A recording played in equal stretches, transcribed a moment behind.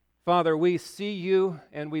Father, we see you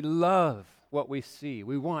and we love what we see.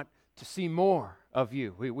 We want to see more of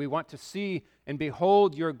you. We want to see and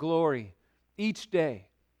behold your glory each day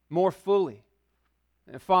more fully.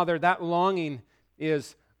 And Father, that longing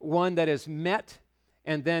is one that is met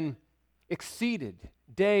and then exceeded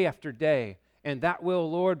day after day. And that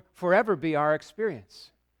will, Lord, forever be our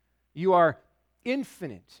experience. You are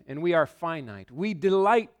infinite and we are finite. We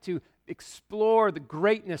delight to explore the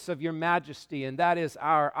greatness of your majesty, and that is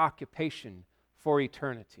our occupation for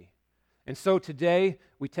eternity. And so today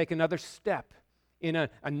we take another step in a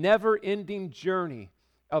never-ending journey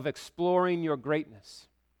of exploring your greatness.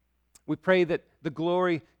 We pray that the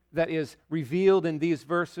glory that is revealed in these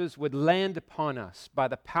verses would land upon us by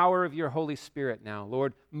the power of your Holy Spirit now.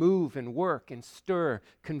 Lord, move and work and stir,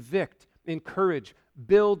 convict, encourage,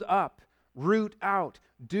 build up, root out,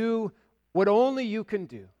 do what only you can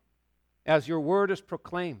do. As your word is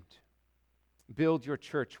proclaimed, build your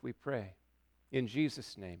church, we pray. In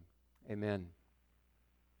Jesus' name, amen.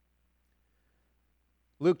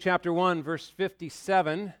 Luke chapter 1, verse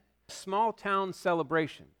 57, small town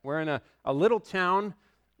celebration. We're in a little town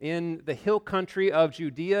in the hill country of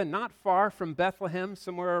Judea, not far from Bethlehem,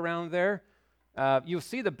 somewhere around there. You'll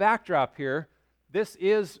see the backdrop here. This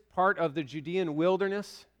is part of the Judean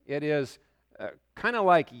wilderness. It is kind of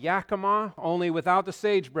like Yakima, only without the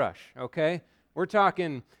sagebrush, okay? We're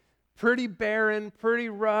talking pretty barren, pretty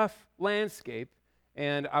rough landscape,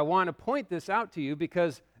 and I want to point this out to you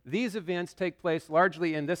because these events take place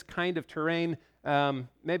largely in this kind of terrain,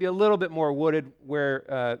 maybe a little bit more wooded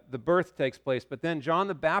where the birth takes place, but then John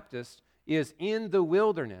the Baptist is in the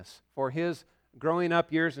wilderness for his growing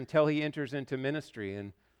up years until he enters into ministry,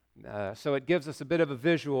 and so it gives us a bit of a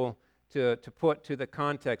visual to put to the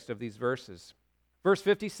context of these verses. Verse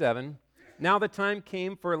 57, now the time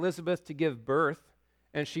came for Elizabeth to give birth,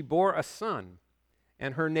 and she bore a son.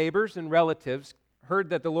 And her neighbors and relatives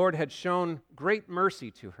heard that the Lord had shown great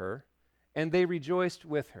mercy to her, and they rejoiced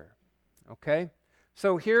with her. Okay?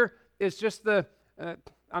 So here is just the,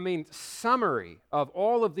 summary of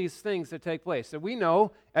all of these things that take place. So we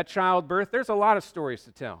know at childbirth, there's a lot of stories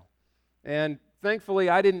to tell. And thankfully,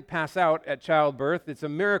 I didn't pass out at childbirth. It's a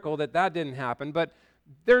miracle that didn't happen. But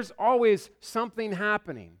there's always something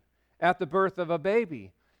happening at the birth of a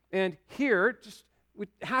baby. And here, it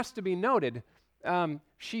has to be noted,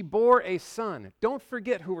 she bore a son. Don't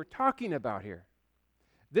forget who we're talking about here.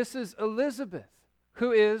 This is Elizabeth,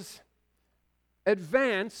 who is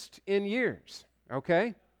advanced in years,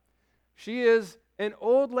 okay? She is an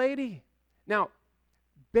old lady. Now,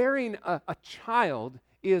 bearing a child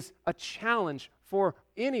is a challenge for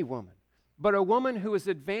any woman. But a woman who is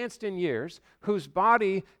advanced in years, whose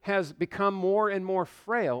body has become more and more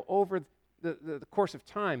frail over the course of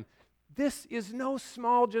time, this is no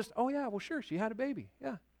small just, oh yeah, well sure, she had a baby.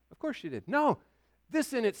 Yeah, of course she did. No,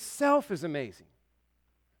 this in itself is amazing.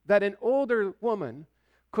 That an older woman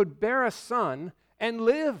could bear a son and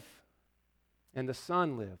live. And the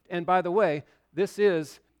son lived. And by the way, this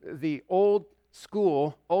is the old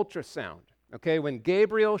school ultrasound. Okay, when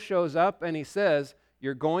Gabriel shows up and he says,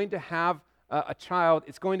 you're going to have a child,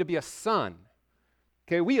 it's going to be a son.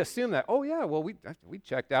 Okay, we assume that, oh yeah, well, we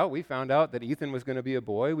checked out, we found out that Ethan was going to be a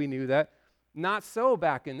boy, we knew that. Not so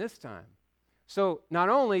back in this time. So not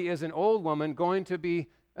only is an old woman going to be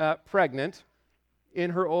pregnant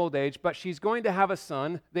in her old age, but she's going to have a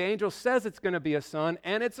son. The angel says it's going to be a son,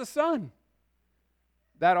 and it's a son.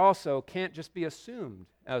 That also can't just be assumed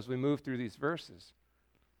as we move through these verses.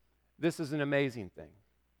 This is an amazing thing.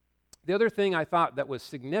 The other thing I thought that was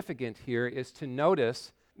significant here is to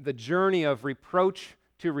notice the journey of reproach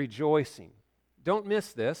to rejoicing. Don't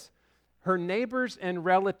miss this. Her neighbors and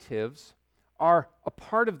relatives are a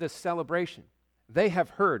part of this celebration. They have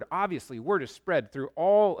heard, obviously, word is spread through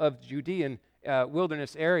all of Judean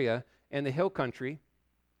wilderness area and the hill country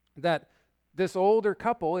that this older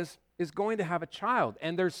couple is going to have a child.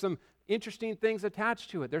 And there's some interesting things attached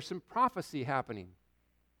to it. There's some prophecy happening.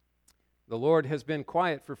 The Lord has been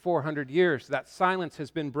quiet for 400 years. That silence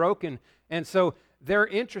has been broken. And so they're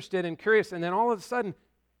interested and curious. And then all of a sudden,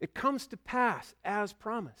 it comes to pass as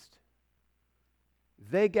promised.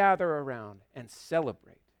 They gather around and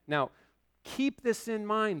celebrate. Now, keep this in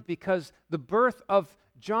mind because the birth of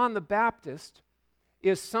John the Baptist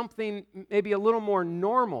is something maybe a little more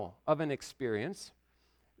normal of an experience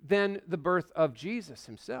than the birth of Jesus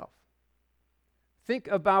himself. Think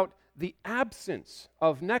about the absence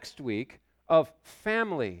of next week of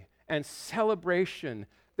family and celebration.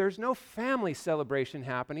 There's no family celebration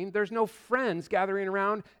happening. There's no friends gathering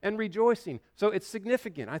around and rejoicing. So it's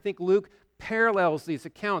significant. I think Luke parallels these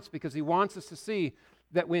accounts because he wants us to see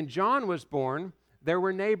that when John was born, there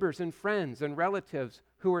were neighbors and friends and relatives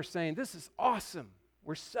who were saying, "This is awesome.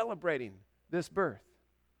 We're celebrating this birth."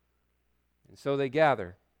 And so they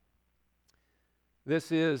gather.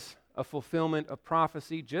 This is a fulfillment of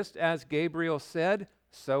prophecy. Just as Gabriel said,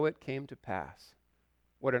 so it came to pass.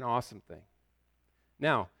 What an awesome thing.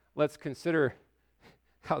 Now, let's consider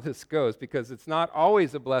how this goes, because it's not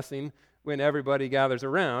always a blessing when everybody gathers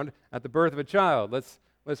around at the birth of a child. Let's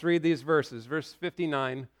read these verses. Verse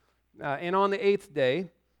 59, and on the 8th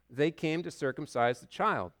day, they came to circumcise the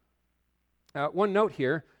child. One note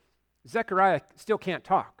here, Zechariah still can't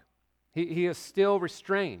talk. He is still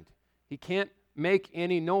restrained. He can't make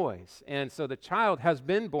any noise. And so the child has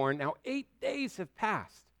been born. Now 8 days have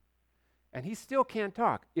passed, and he still can't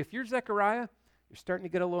talk. If you're Zechariah, you're starting to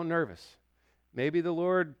get a little nervous. Maybe the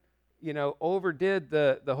Lord, overdid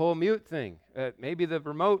the whole mute thing. Maybe the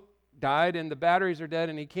remote died and the batteries are dead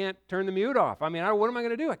and he can't turn the mute off. What am I going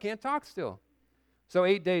to do? I can't talk still. So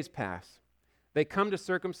 8 days pass. They come to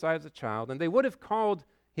circumcise the child, and they would have called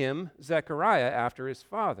him Zechariah after his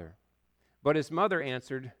father. But his mother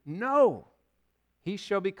answered, "No, he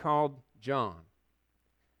shall be called John."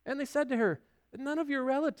 And they said to her, "None of your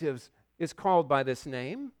relatives is called by this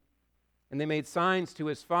name." And they made signs to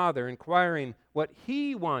his father, inquiring what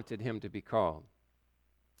he wanted him to be called.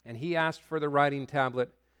 And he asked for the writing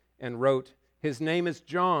tablet and wrote, "His name is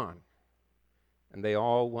John." And they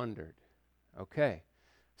all wondered. Okay,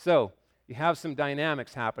 so you have some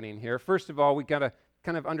dynamics happening here. First of all, we got to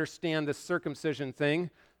kind of understand this circumcision thing.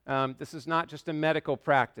 This is not just a medical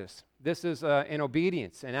practice. This is an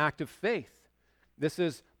obedience, an act of faith. This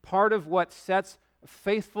is part of what sets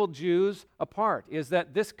faithful Jews apart, is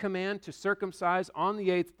that this command to circumcise on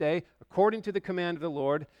the 8th day, according to the command of the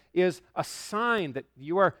Lord, is a sign that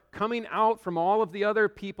you are coming out from all of the other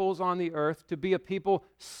peoples on the earth to be a people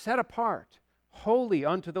set apart, holy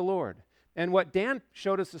unto the Lord. And what Dan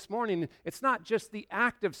showed us this morning, it's not just the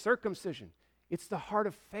act of circumcision, it's the heart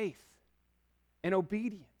of faith and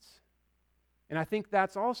obedience. And I think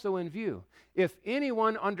that's also in view. If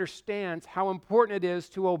anyone understands how important it is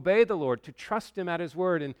to obey the Lord, to trust him at his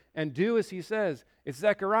word and do as he says, it's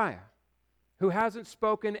Zechariah, who hasn't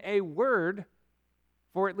spoken a word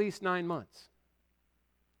for at least 9 months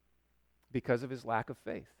because of his lack of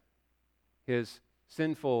faith, his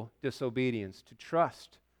sinful disobedience to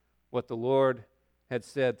trust what the Lord had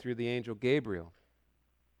said through the angel Gabriel.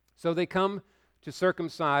 So they come to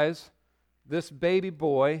circumcise this baby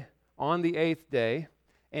boy on the 8th day.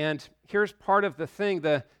 And here's part of the thing.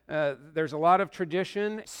 There's a lot of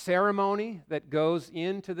tradition, ceremony that goes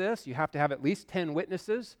into this. You have to have at least 10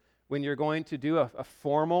 witnesses when you're going to do a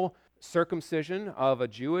formal circumcision of a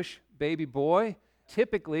Jewish baby boy.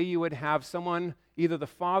 Typically, you would have someone, either the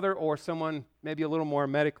father or someone maybe a little more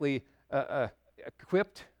medically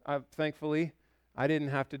equipped. Thankfully, I didn't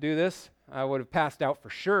have to do this. I would have passed out for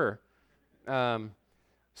sure.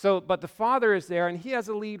 But the father is there, and he has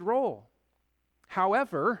a lead role.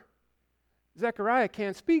 However, Zechariah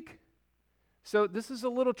can't speak. So this is a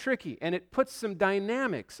little tricky, and it puts some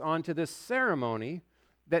dynamics onto this ceremony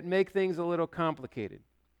that make things a little complicated.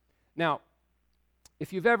 Now,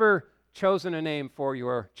 if you've ever chosen a name for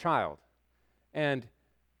your child, and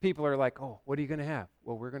people are like, "Oh, what are you going to have?"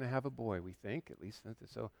 "Well, we're going to have a boy, we think, at least."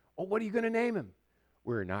 So, "Oh, what are you going to name him?"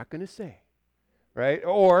 "We're not going to say," right?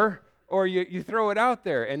 Or you throw it out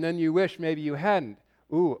there, and then you wish maybe you hadn't.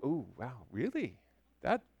 Ooh, wow, really?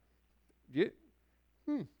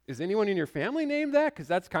 Is anyone in your family named that? Because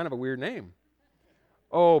that's kind of a weird name.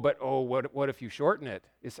 What if you shorten it?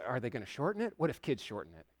 Are they going to shorten it? What if kids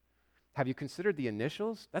shorten it? Have you considered the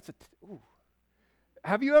initials?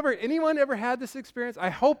 Have anyone ever had this experience? I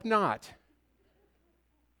hope not.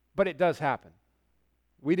 But it does happen.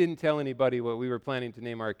 We didn't tell anybody what we were planning to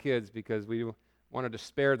name our kids because we wanted to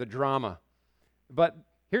spare the drama. But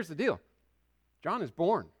here's the deal. John is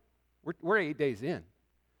born. We're 8 days in.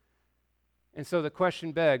 And so the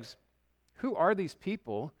question begs, who are these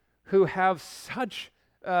people who have such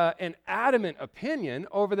an adamant opinion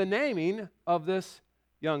over the naming of this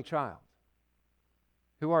young child?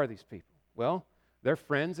 Who are these people? Well, they're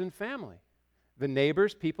friends and family. The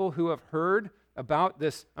neighbors, people who have heard about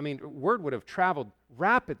this. Word would have traveled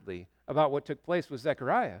rapidly about what took place with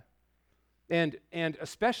Zechariah. And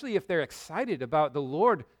especially if they're excited about the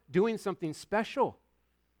Lord doing something special.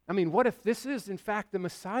 What if this is, in fact, the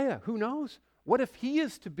Messiah? Who knows? What if he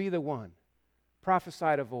is to be the one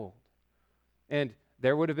prophesied of old? And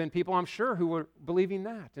there would have been people, I'm sure, who were believing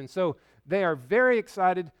that. And so they are very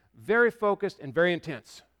excited, very focused, and very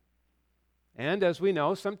intense. And as we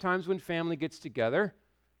know, sometimes when family gets together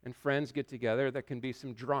and friends get together, there can be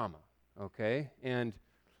some drama, okay? And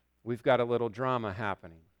we've got a little drama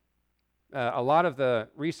happening. A lot of the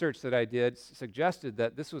research that I did suggested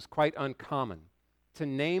that this was quite uncommon. To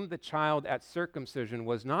name the child at circumcision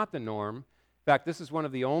was not the norm. In fact, this is one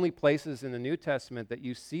of the only places in the New Testament that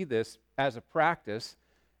you see this as a practice.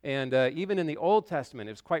 And even in the Old Testament,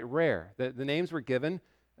 it was quite rare. The names were given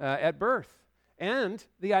at birth. And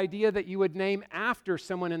the idea that you would name after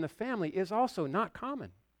someone in the family is also not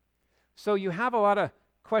common. So you have a lot of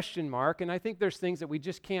question mark, and I think there's things that we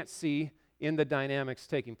just can't see in the dynamics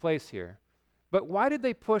taking place here. But why did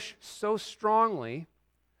they push so strongly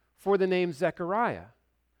for the name Zechariah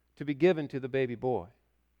to be given to the baby boy?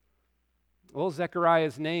 Well,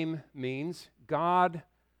 Zechariah's name means God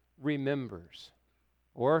remembers.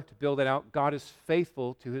 Or, to build it out, God is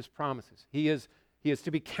faithful to his promises. He is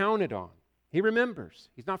to be counted on. He remembers.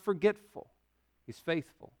 He's not forgetful. He's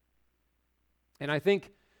faithful. And I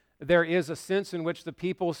think there is a sense in which the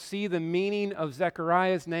people see the meaning of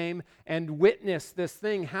Zechariah's name and witness this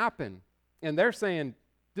thing happen. And they're saying,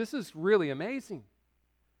 this is really amazing.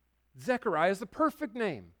 Zechariah is the perfect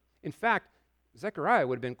name. In fact, Zechariah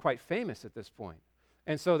would have been quite famous at this point.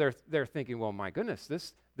 And so they're thinking, well, my goodness,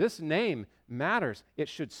 this name matters. It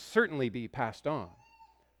should certainly be passed on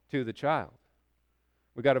to the child.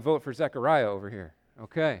 We got to vote for Zechariah over here.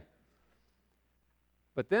 Okay.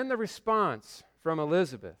 But then the response from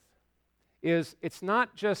Elizabeth is, it's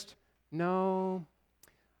not just, no,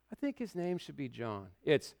 I think his name should be John.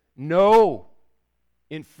 It's no,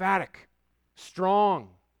 emphatic, strong,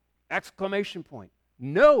 exclamation point.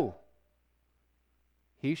 No,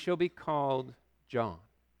 he shall be called John.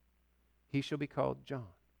 He shall be called John.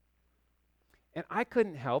 And I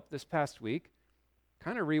couldn't help this past week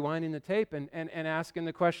kind of rewinding the tape and asking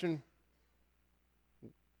the question,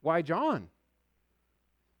 why John?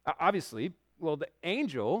 Obviously, well, the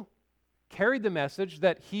angel carried the message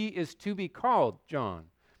that he is to be called John.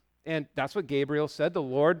 And that's what Gabriel said the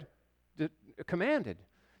Lord commanded.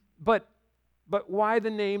 But why the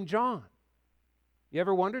name John? You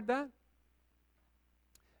ever wondered that?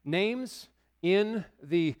 Names in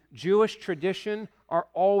the Jewish tradition are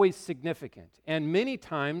always significant. And many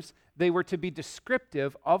times they were to be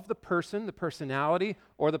descriptive of the person, the personality,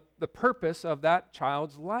 or the purpose of that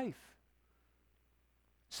child's life.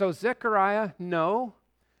 So Zechariah, no,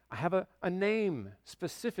 I have a name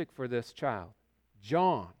specific for this child.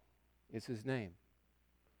 John is his name.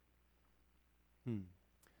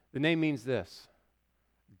 The name means this: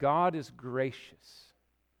 God is gracious.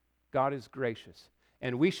 God is gracious.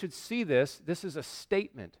 And we should see this. This is a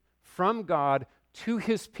statement from God to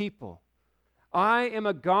his people. I am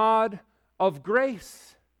a God of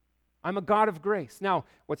grace. I'm a God of grace. Now,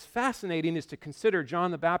 what's fascinating is to consider John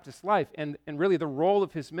the Baptist's life, and really the role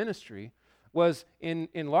of his ministry was in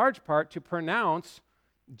large part to pronounce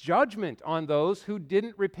judgment on those who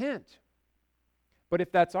didn't repent. But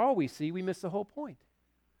if that's all we see, we miss the whole point.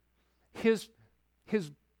 His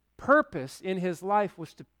purpose in his life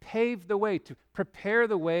was to pave the way, to prepare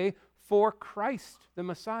the way for Christ, the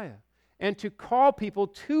Messiah, and to call people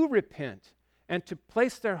to repent and to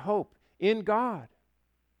place their hope in God,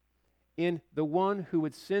 in the one who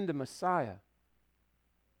would send a Messiah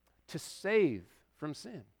to save from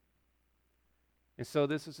sin. And so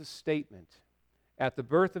this is a statement. At the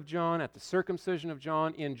birth of John, at the circumcision of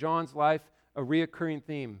John, in John's life, a reoccurring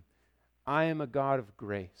theme. I am a God of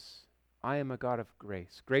grace. I am a God of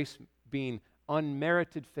grace. Grace being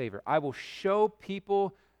unmerited favor. I will show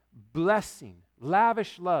people blessing,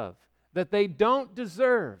 lavish love that they don't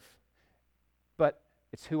deserve, but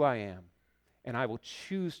it's who I am, and I will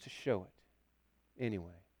choose to show it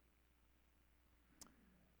anyway.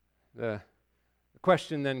 The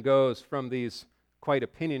question then goes from these quite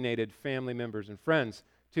opinionated family members and friends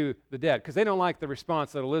to the dad, because they don't like the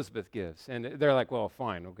response that Elizabeth gives. And they're like, well,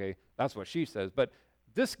 fine, okay, that's what she says. But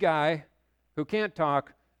this guy who can't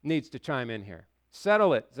talk needs to chime in here.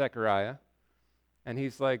 Settle it, Zechariah. And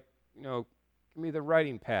he's like, give me the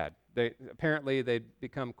writing pad. Apparently they'd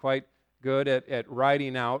become quite good at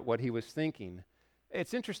writing out what he was thinking.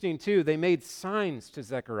 It's interesting, too, they made signs to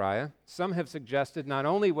Zechariah. Some have suggested not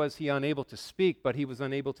only was he unable to speak, but he was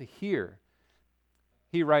unable to hear.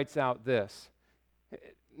 He writes out this.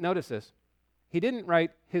 Notice this. He didn't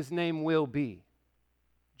write, his name will be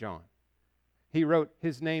John. He wrote,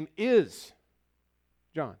 his name is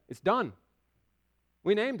John. It's done.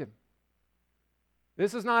 We named him.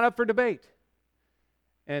 This is not up for debate.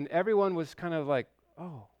 And everyone was kind of like,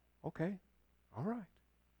 oh, okay, all right.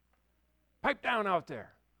 Pipe down out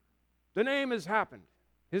there. The name has happened.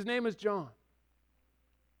 His name is John.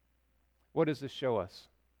 What does this show us?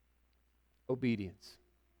 Obedience.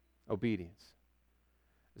 Obedience.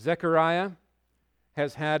 Zechariah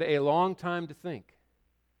has had a long time to think,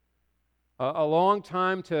 a long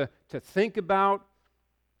time to think about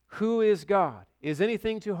who is God. Is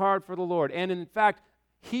anything too hard for the Lord? And in fact,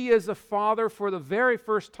 he is a father for the very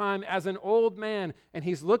first time as an old man, and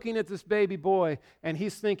he's looking at this baby boy, and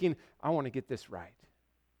he's thinking, I want to get this right.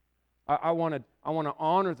 I want to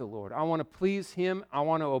honor the Lord. I want to please him. I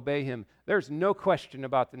want to obey him. There's no question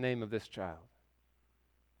about the name of this child.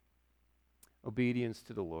 Obedience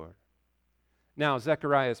to the Lord. Now,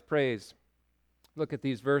 Zechariah's praise. Look at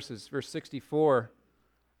these verses. Verse 64.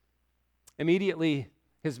 Immediately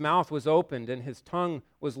his mouth was opened and his tongue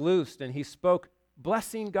was loosed, and he spoke,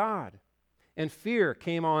 blessing God. And fear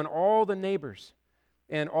came on all the neighbors.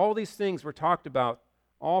 And all these things were talked about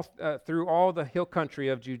through all the hill country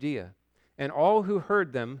of Judea. And all who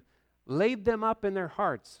heard them laid them up in their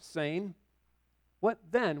hearts, saying, what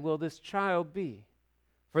then will this child be?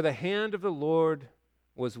 For the hand of the Lord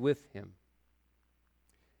was with him.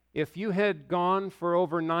 If you had gone for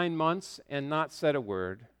over 9 months and not said a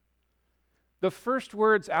word, the first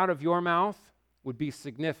words out of your mouth would be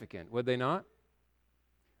significant, would they not?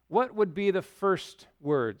 What would be the first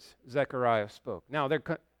words Zechariah spoke? Now, there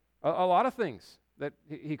a lot of things that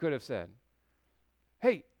he could have said.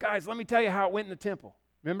 Hey, guys, let me tell you how it went in the temple.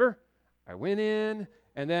 Remember? I went in,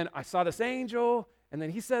 and then I saw this angel, and then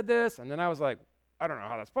he said this, and then I was like, I don't know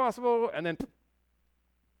how that's possible. And then,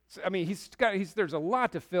 I mean, there's a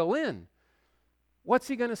lot to fill in. What's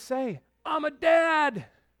he going to say? I'm a dad.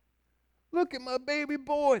 Look at my baby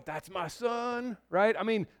boy. That's my son, right? I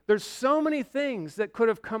mean, there's so many things that could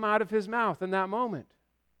have come out of his mouth in that moment.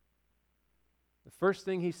 The first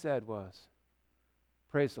thing he said was,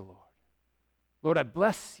 praise the Lord. Lord, I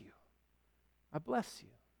bless you. I bless you.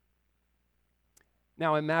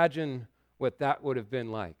 Now imagine what that would have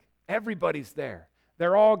been like. Everybody's there.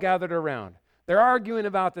 They're all gathered around. They're arguing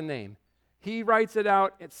about the name. He writes it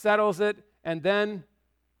out, it settles it, and then,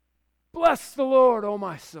 bless the Lord, O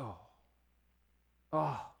my soul.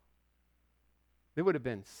 Oh, there would have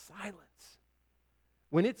been silence.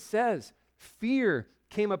 When it says fear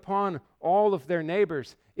came upon all of their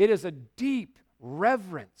neighbors, it is a deep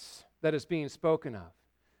reverence that is being spoken of.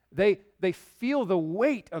 They feel the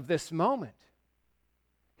weight of this moment.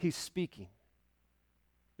 He's speaking.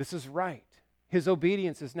 This is right. His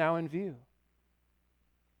obedience is now in view.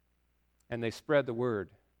 And they spread the word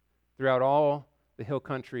throughout all the hill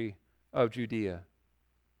country of Judea.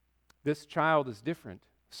 This child is different.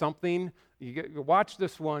 Something, you watch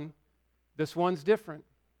this one. This one's different.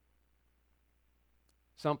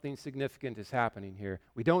 Something significant is happening here.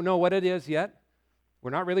 We don't know what it is yet. We're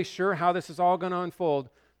not really sure how this is all going to unfold,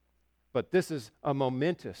 but this is a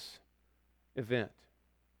momentous event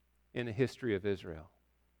in the history of Israel.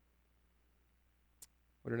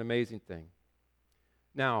 What an amazing thing.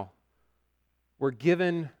 Now, we're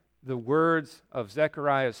given the words of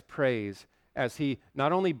Zechariah's praise as he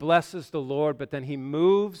not only blesses the Lord, but then he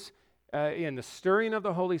moves in the stirring of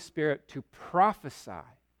the Holy Spirit to prophesy,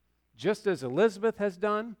 just as Elizabeth has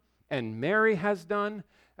done and Mary has done.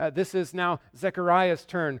 This is now Zechariah's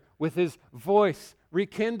turn with his voice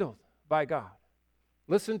rekindled by God.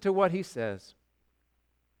 Listen to what he says.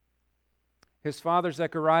 His father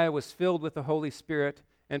Zechariah was filled with the Holy Spirit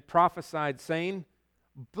and prophesied, saying,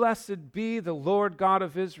 blessed be the Lord God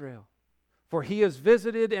of Israel, for he has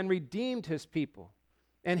visited and redeemed his people,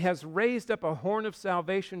 and has raised up a horn of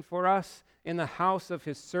salvation for us in the house of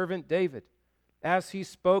his servant David, as he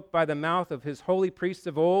spoke by the mouth of his holy priests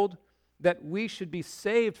of old, that we should be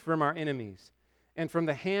saved from our enemies and from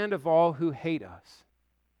the hand of all who hate us.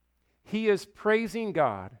 He is praising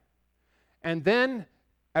God. And then,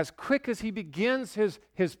 as quick as he begins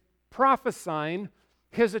his prophesying,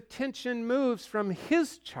 his attention moves from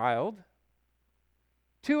his child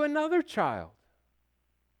to another child.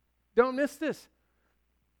 Don't miss this.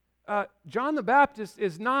 John the Baptist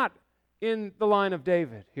is not in the line of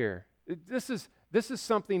David here. This is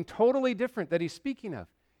something totally different that he's speaking of.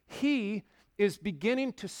 He is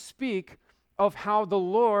beginning to speak of how the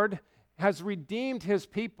Lord has redeemed his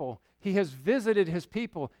people. He has visited his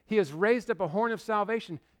people. He has raised up a horn of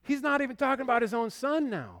salvation. He's not even talking about his own son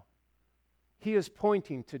now. He is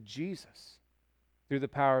pointing to Jesus through the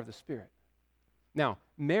power of the Spirit. Now,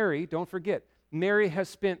 Mary, don't forget, Mary has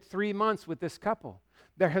spent 3 months with this couple.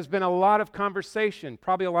 There has been a lot of conversation,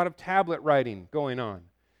 probably a lot of tablet writing going on.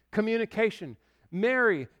 Communication.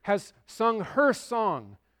 Mary has sung her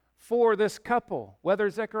song for this couple, whether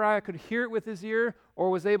Zechariah could hear it with his ear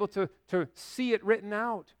or was able to see it written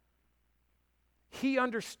out. He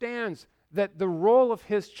understands that the role of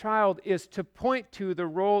his child is to point to the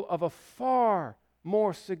role of a far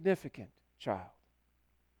more significant child.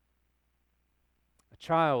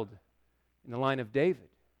 child in the line of David.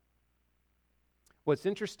 What's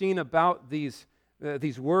interesting about these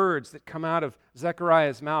words that come out of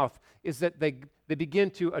Zechariah's mouth is that they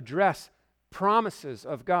begin to address promises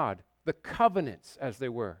of God, the covenants as they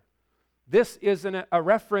were. This is a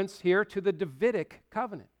reference here to the Davidic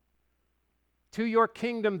covenant. To your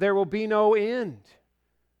kingdom there will be no end.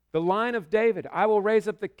 The line of David, I will raise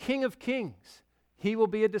up the King of Kings. He will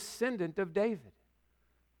be a descendant of David.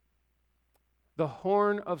 The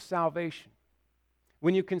horn of salvation.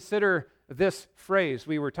 When you consider this phrase,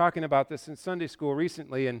 we were talking about this in Sunday school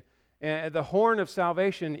recently, and the horn of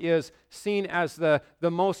salvation is seen as the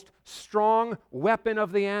most strong weapon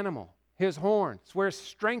of the animal, his horn. It's where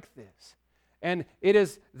strength is. And it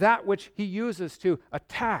is that which he uses to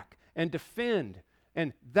attack and defend,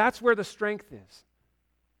 and that's where the strength is.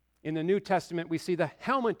 In the New Testament, we see the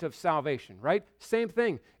helmet of salvation, right? Same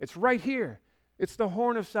thing. It's right here. It's the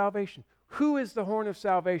horn of salvation. Who is the horn of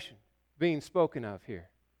salvation being spoken of here?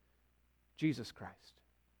 Jesus Christ,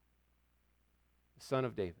 the Son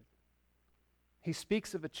of David. He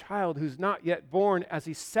speaks of a child who's not yet born as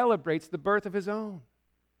he celebrates the birth of his own.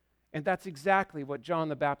 And that's exactly what John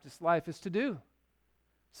the Baptist's life is to do.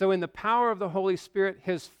 So in the power of the Holy Spirit,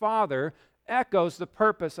 his Father echoes the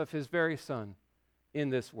purpose of his very Son in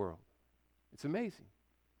this world. It's amazing.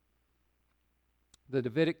 The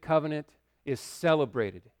Davidic covenant is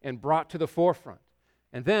celebrated and brought to the forefront.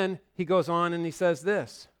 And then he goes on and he says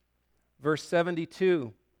this, verse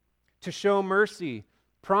 72, to show mercy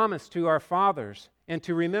promised to our fathers and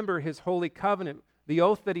to remember his holy covenant, the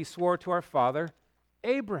oath that he swore to our father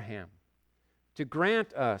Abraham, to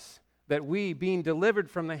grant us that we, being delivered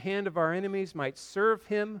from the hand of our enemies, might serve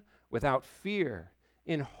him without fear,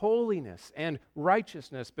 in holiness and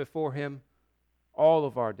righteousness before him all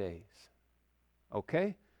of our days.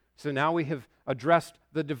 Okay? So now we have addressed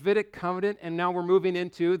the Davidic covenant, and now we're moving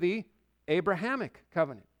into the Abrahamic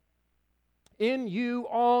covenant. In you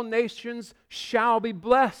all nations shall be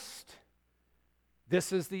blessed.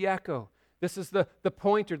 This is the echo. This is the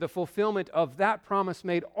pointer, the fulfillment of that promise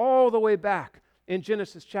made all the way back in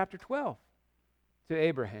Genesis chapter 12 to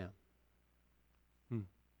Abraham.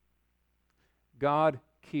 God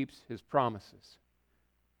keeps his promises.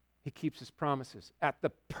 He keeps his promises at the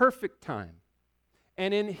perfect time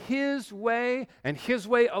and in his way and his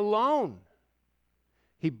way alone.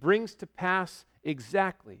 He brings to pass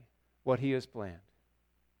exactly what he has planned.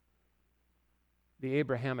 The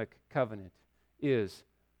Abrahamic covenant is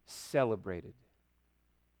celebrated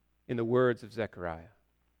in the words of Zechariah.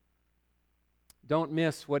 Don't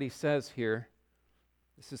miss what he says here.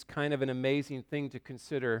 This is kind of an amazing thing to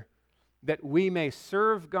consider, that we may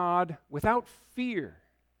serve God without fear,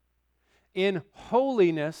 in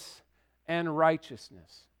holiness and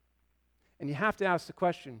righteousness. And you have to ask the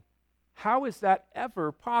question, how is that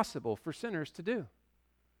ever possible for sinners to do?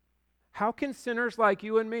 How can sinners like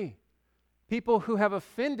you and me, people who have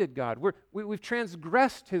offended God, we've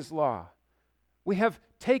transgressed his law, we have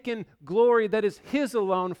taken glory that is his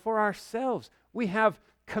alone for ourselves, we have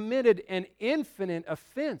committed an infinite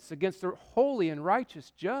offense against the holy and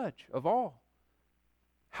righteous judge of all.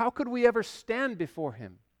 How could we ever stand before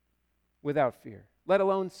him without fear, let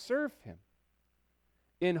alone serve him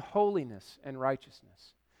in holiness and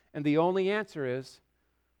righteousness? And the only answer is,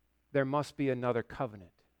 there must be another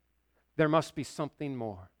covenant. There must be something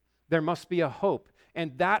more. There must be a hope.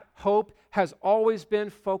 And that hope has always been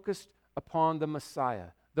focused upon the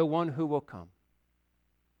Messiah, the one who will come.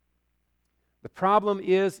 The problem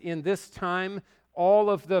is, in this time,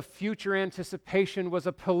 all of the future anticipation was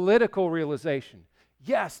a political realization.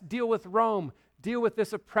 Yes, deal with Rome, deal with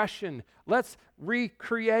this oppression. Let's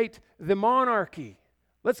recreate the monarchy.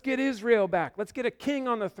 Let's get Israel back. Let's get a king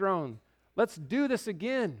on the throne. Let's do this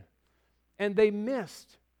again. And they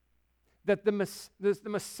missed that the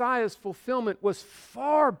Messiah's fulfillment was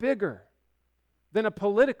far bigger than a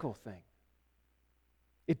political thing.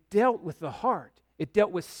 It dealt with the heart. It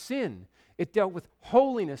dealt with sin. It dealt with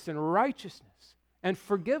holiness and righteousness and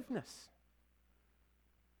forgiveness.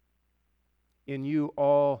 In you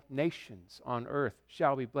all nations on earth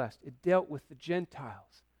shall be blessed. It dealt with the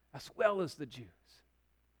Gentiles as well as the Jews.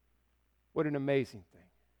 What an amazing thing.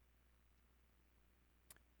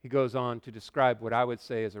 He goes on to describe what I would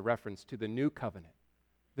say is a reference to the new covenant.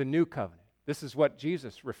 The new covenant. This is what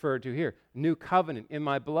Jesus referred to here. New covenant in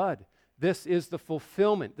my blood. This is the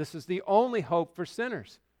fulfillment. This is the only hope for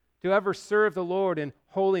sinners to ever serve the Lord in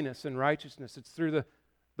holiness and righteousness. It's through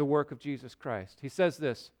the work of Jesus Christ. He says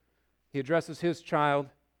this. He addresses his child,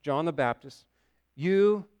 John the Baptist.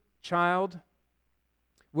 You, child,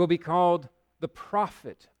 will be called the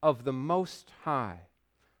prophet of the Most High,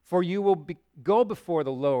 For you will go before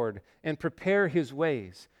the Lord and prepare his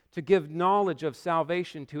ways, to give knowledge of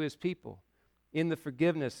salvation to his people in the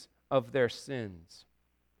forgiveness of their sins.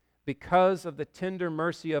 Because of the tender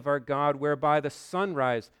mercy of our God, whereby the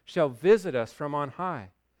sunrise shall visit us from on high,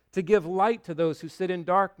 to give light to those who sit in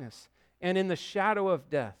darkness and in the shadow of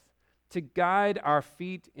death, to guide our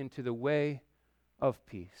feet into the way of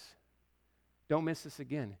peace. Don't miss this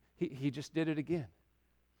again. He just did it again.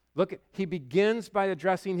 Look, he begins by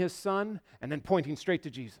addressing his son and then pointing straight to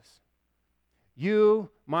Jesus. You,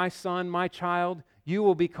 my son, my child, you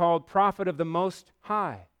will be called prophet of the Most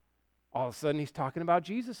High. All of a sudden, he's talking about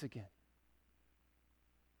Jesus again.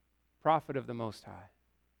 Prophet of the Most High.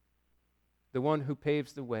 The one who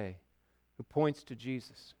paves the way, who points to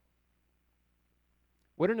Jesus.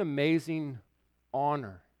 What an amazing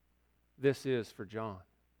honor this is for John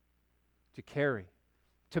to carry.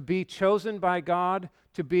 To be chosen by God,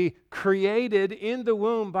 to be created in the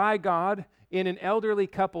womb by God in an elderly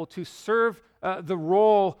couple to serve the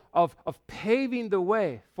role of paving the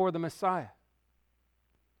way for the Messiah.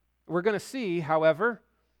 We're going to see, however,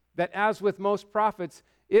 that as with most prophets,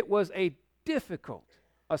 it was a difficult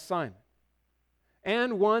assignment,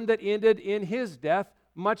 and one that ended in his death,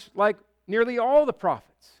 much like nearly all the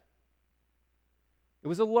prophets. It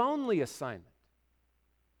was a lonely assignment,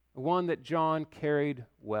 one that John carried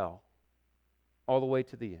well, all the way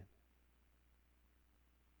to the end.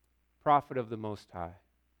 Prophet of the Most High.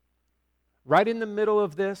 Right in the middle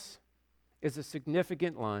of this is a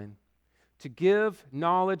significant line. To give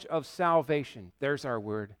knowledge of salvation. There's our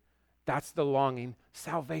word. That's the longing.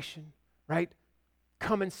 Salvation, right?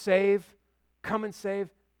 Come and save. Come and save.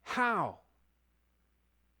 How?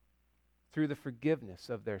 Through the forgiveness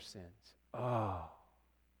of their sins. Oh.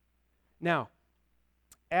 Now,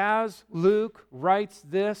 as Luke writes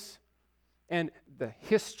this, and the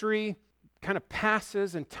history kind of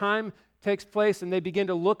passes and time takes place, and they begin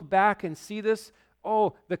to look back and see this,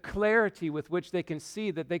 oh, the clarity with which they can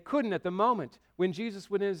see that they couldn't at the moment when Jesus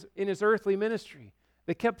was in his earthly ministry.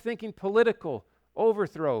 They kept thinking political,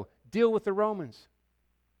 overthrow, deal with the Romans.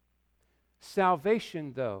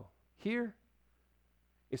 Salvation, though, here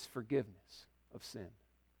is forgiveness of sin.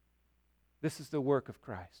 This is the work of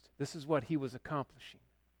Christ. This is what he was accomplishing.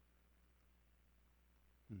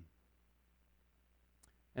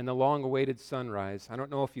 And the long-awaited sunrise. I don't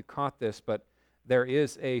know if you caught this, but there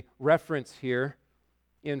is a reference here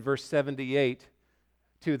in verse 78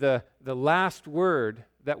 to the last word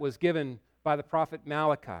that was given by the prophet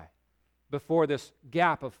Malachi before this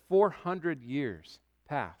gap of 400 years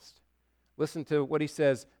passed. Listen to what he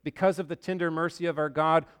says. Because of the tender mercy of our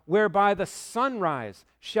God, whereby the sunrise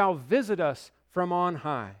shall visit us from on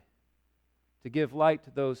high, to give light to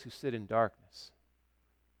those who sit in darkness.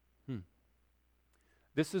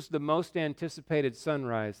 This is the most anticipated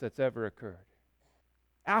sunrise that's ever occurred.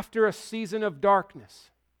 After a season of darkness,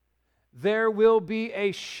 there will be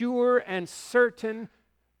a sure and certain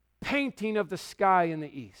painting of the sky in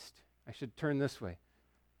the east. I should turn this way.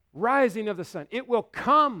 Rising of the sun. It will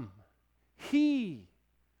come. He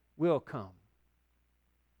will come.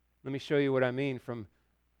 Let me show you what I mean from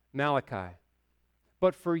Malachi.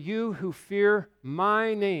 But for you who fear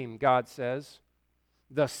my name, God says,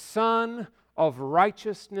 the Son of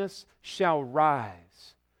righteousness shall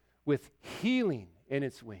rise with healing in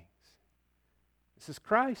its wings. This is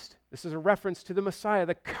Christ. This is a reference to the Messiah,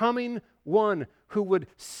 the coming one who would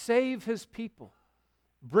save his people,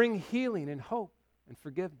 bring healing and hope and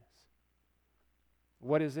forgiveness.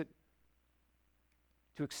 What is it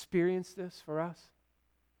to experience this for us?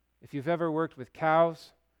 If you've ever worked with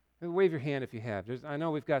cows, wave your hand if you have. I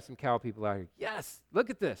know we've got some cow people out here. Yes, look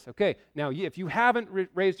at this. Okay, now if you haven't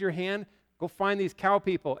raised your hand, go find these cow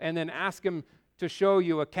people and then ask them to show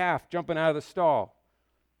you a calf jumping out of the stall.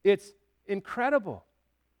 It's incredible.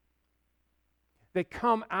 They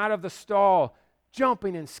come out of the stall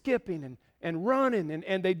jumping and skipping and running,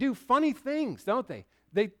 and they do funny things, don't they?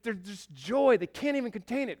 They're just joy. They can't even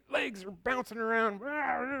contain it. Legs are bouncing around,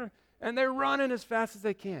 and they're running as fast as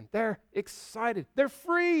they can. They're excited. They're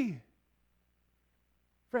free.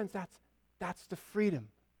 Friends, that's the freedom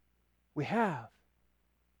we have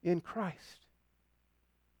in Christ.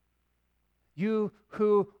 You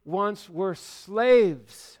who once were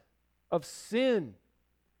slaves of sin,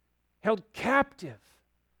 held captive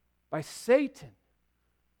by Satan,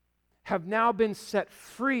 have now been set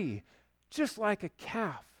free, just like a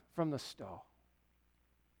calf from the stall,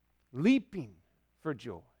 leaping for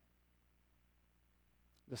joy.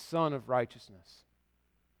 The Son of righteousness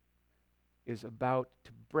is about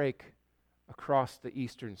to break across the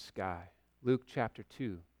eastern sky. Luke chapter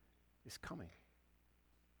 2 is coming.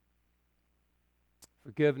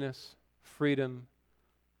 forgiveness, freedom,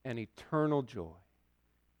 and eternal joy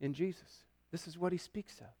in Jesus. This is what he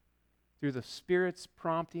speaks of through the Spirit's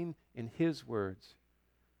prompting in his words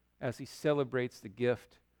as he celebrates the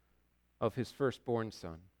gift of his firstborn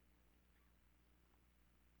son.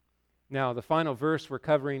 Now, the final verse we're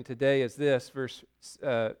covering today is this, verse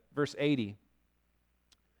 80.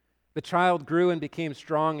 The child grew and became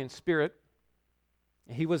strong in spirit.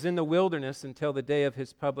 He was in the wilderness until the day of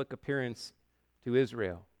his public appearance to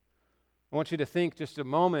Israel. I want you to think just a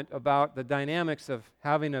moment about the dynamics of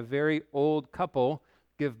having a very old couple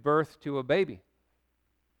give birth to a baby.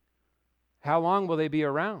 How long will they be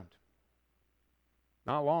around?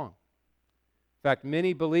 Not long. In fact,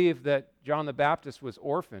 many believe that John the Baptist was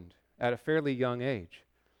orphaned at a fairly young age.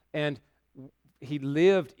 And he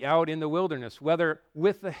lived out in the wilderness, whether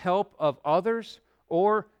with the help of others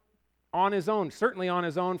or on his own, certainly on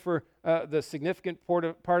his own for the significant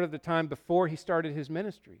part of the time before he started his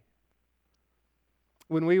ministry.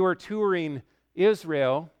 When we were touring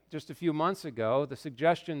Israel just a few months ago, the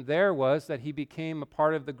suggestion there was that he became a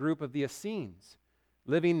part of the group of the Essenes,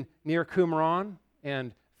 living near Qumran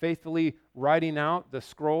and faithfully writing out the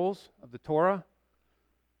scrolls of the Torah.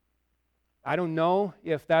 I don't know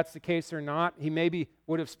if that's the case or not. He maybe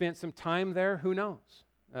would have spent some time there. Who knows?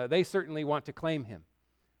 They certainly want to claim him.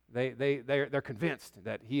 They're convinced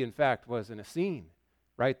that he, in fact, was an Essene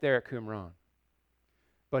right there at Qumran.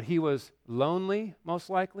 But he was lonely, most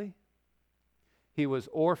likely. He was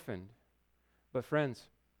orphaned. But friends,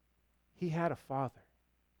 he had a father.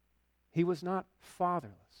 He was not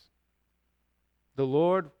fatherless. The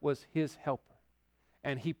Lord was his helper,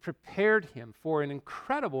 and he prepared him for an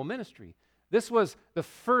incredible ministry. This was the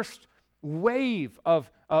first wave of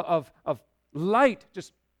light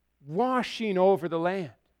just washing over the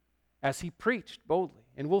land as he preached boldly.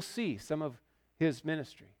 And we'll see some of his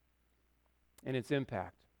ministry and its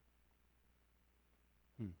impact.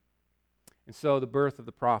 And so the birth of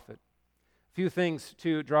the prophet. A few things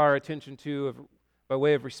to draw our attention to by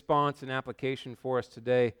way of response and application for us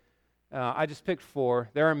today. I just picked 4.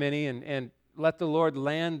 There are many, and let the Lord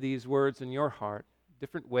land these words in your heart,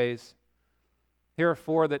 different ways. Here are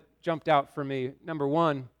 4 that jumped out for me. Number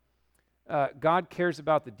 1, God cares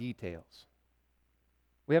about the details.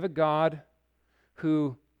 We have a God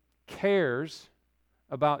who cares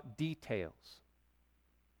about details.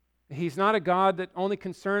 He's not a God that only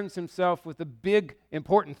concerns himself with the big,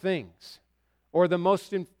 important things or the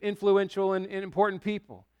most influential and important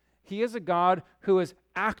people. He is a God who is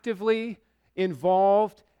actively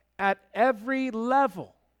involved at every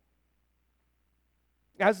level.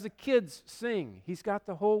 As the kids sing, he's got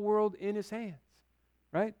the whole world in his hands,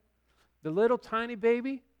 right? The little tiny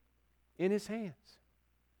baby in his hands.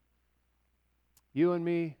 You and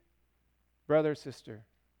me, brother, sister,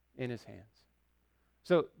 in his hands.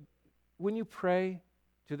 So when you pray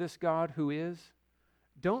to this God who is,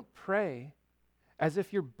 don't pray as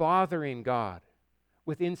if you're bothering God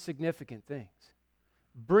with insignificant things.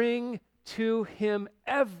 Bring to him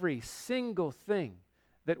every single thing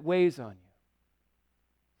that weighs on you.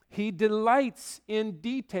 He delights in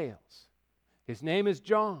details. His name is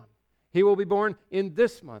John. He will be born in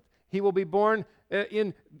this month. He will be born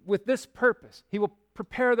with this purpose. He will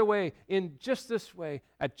prepare the way in just this way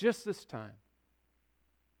at just this time.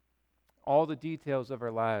 All the details of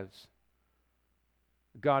our lives,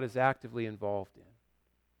 God is actively involved in.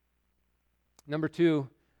 Number 2,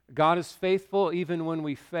 God is faithful even when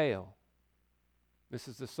we fail. This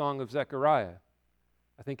is the song of Zechariah.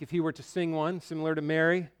 I think if he were to sing one similar to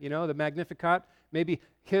Mary, the Magnificat, maybe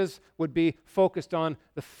his would be focused on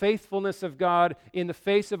the faithfulness of God in the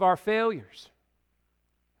face of our failures.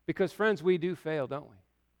 Because, friends, we do fail, don't we?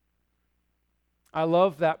 I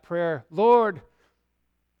love that prayer. Lord,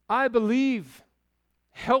 I believe.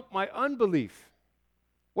 Help my unbelief.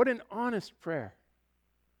 What an honest prayer.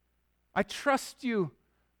 I trust you.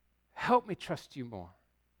 Help me trust you more.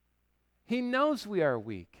 He knows we are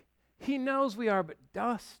weak. He knows we are but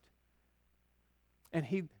dust. And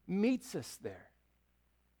he meets us there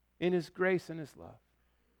in his grace and his love.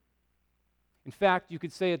 In fact, you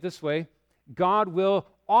could say it this way: God will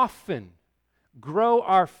often grow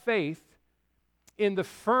our faith in the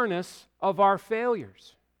furnace of our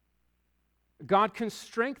failures. God can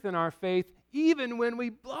strengthen our faith even when we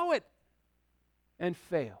blow it and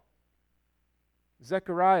fail.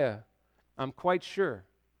 Zechariah, I'm quite sure,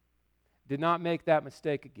 did not make that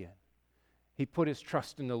mistake again. He put his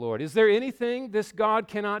trust in the Lord. Is there anything this God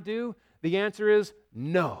cannot do? The answer is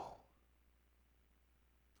no.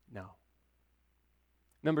 No.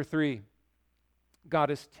 Number 3,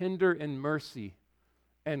 God is tender in mercy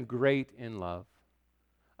and great in love.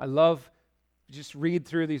 I love just read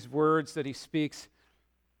through these words that he speaks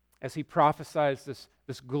as he prophesies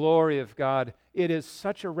this glory of God. It is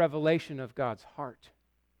such a revelation of God's heart.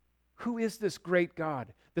 Who is this great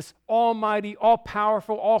God? This almighty,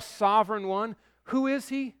 all-powerful, all-sovereign one? Who is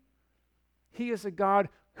he? He is a God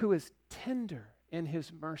who is tender in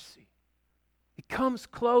his mercy. He comes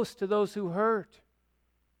close to those who hurt,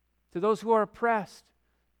 to those who are oppressed,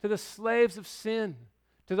 to the slaves of sin,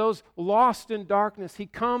 to those lost in darkness. He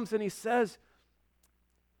comes and he says,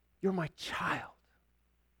 "You're my child.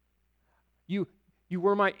 You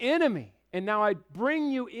were my enemy, and now I bring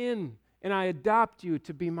you in and I adopt you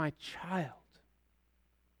to be my child."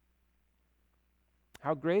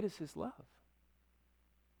 How great is his love?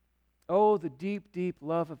 Oh, the deep, deep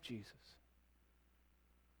love of Jesus.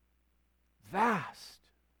 Vast,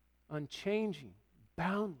 unchanging,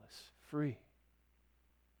 boundless, free.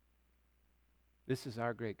 This is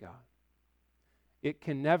our great God. It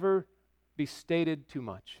can never be stated too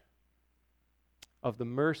much of the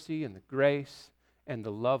mercy and the grace and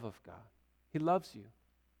the love of God. He loves you.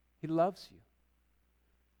 He loves you.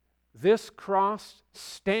 This cross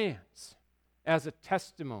stands as a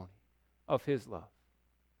testimony of his love.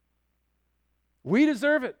 We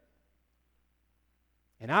deserve it.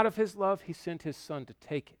 And out of his love, he sent his Son to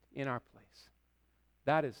take it in our place.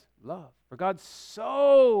 That is love. For God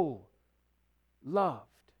so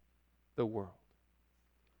loved the world.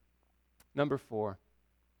 Number 4,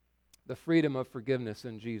 the freedom of forgiveness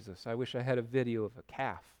in Jesus. I wish I had a video of a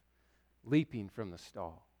calf leaping from the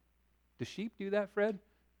stall. Do sheep do that, Fred?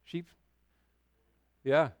 Sheep?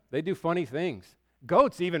 Yeah, they do funny things.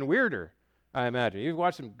 Goats even weirder, I imagine. You've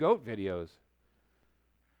watched some goat videos.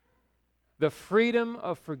 The freedom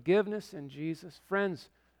of forgiveness in Jesus. Friends,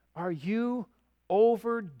 are you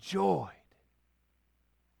overjoyed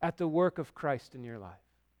at the work of Christ in your life?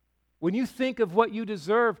 When you think of what you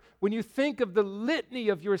deserve, when you think of the litany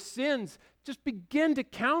of your sins, just begin to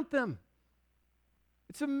count them.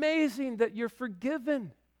 It's amazing that you're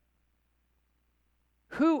forgiven.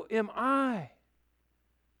 Who am I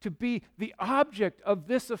to be the object of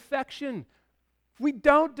this affection? We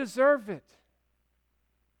don't deserve it.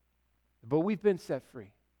 But we've been set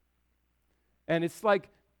free. And it's like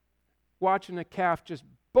watching a calf just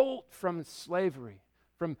bolt from slavery,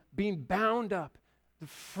 from being bound up. The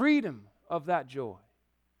freedom of that joy.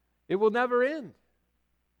 It will never end.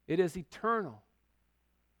 It is eternal.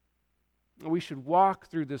 We should walk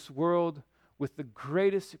through this world with the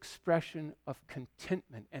greatest expression of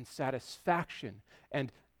contentment and satisfaction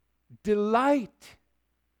and delight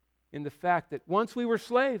in the fact that once we were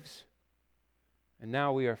slaves and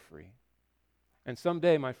now we are free. And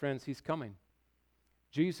someday, my friends, he's coming.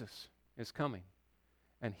 Jesus is coming.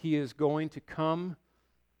 And he is going to come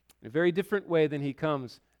in a very different way than he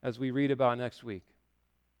comes as we read about next week.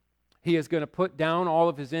 He is going to put down all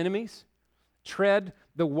of his enemies, tread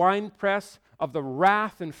the winepress of the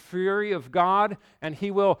wrath and fury of God, and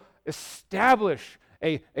he will establish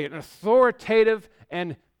an authoritative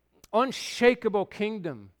and unshakable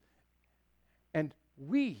kingdom. And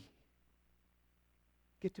we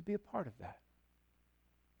get to be a part of that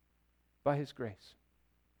by his grace,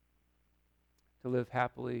 to live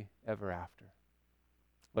happily ever after.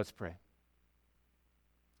 Let's pray.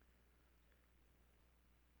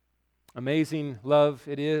 Amazing love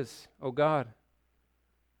it is, oh God,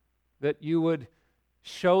 that you would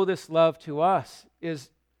show this love to us is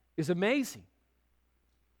amazing.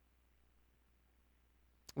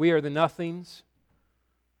 We are the nothings.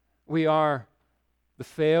 We are the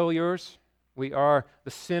failures. We are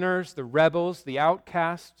the sinners, the rebels, the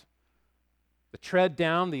outcasts, the tread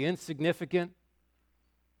down, the insignificant,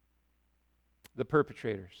 the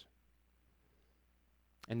perpetrators.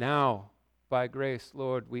 And now, by grace,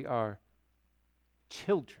 Lord, we are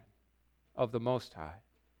children of the Most High,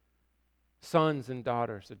 sons and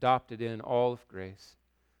daughters adopted in all of grace.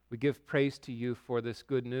 We give praise to you for this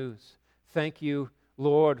good news. Thank you,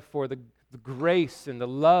 Lord, for the grace and the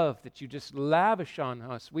love that you just lavish on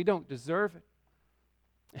us. We don't deserve it.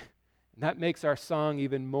 And that makes our song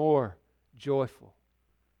even more joyful.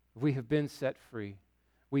 We have been set free.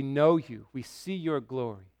 We know you. We see your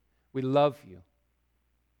glory. We love you.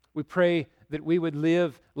 We pray that we would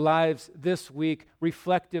live lives this week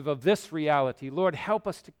reflective of this reality. Lord, help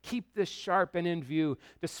us to keep this sharp and in view,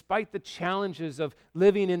 despite the challenges of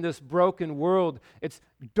living in this broken world. It's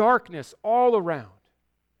darkness all around.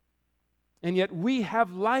 And yet we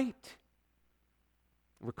have light.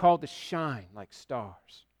 We're called to shine like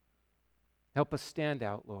stars. Help us stand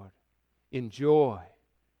out, Lord, in joy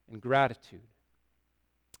and gratitude.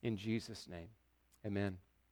 In Jesus' name, amen.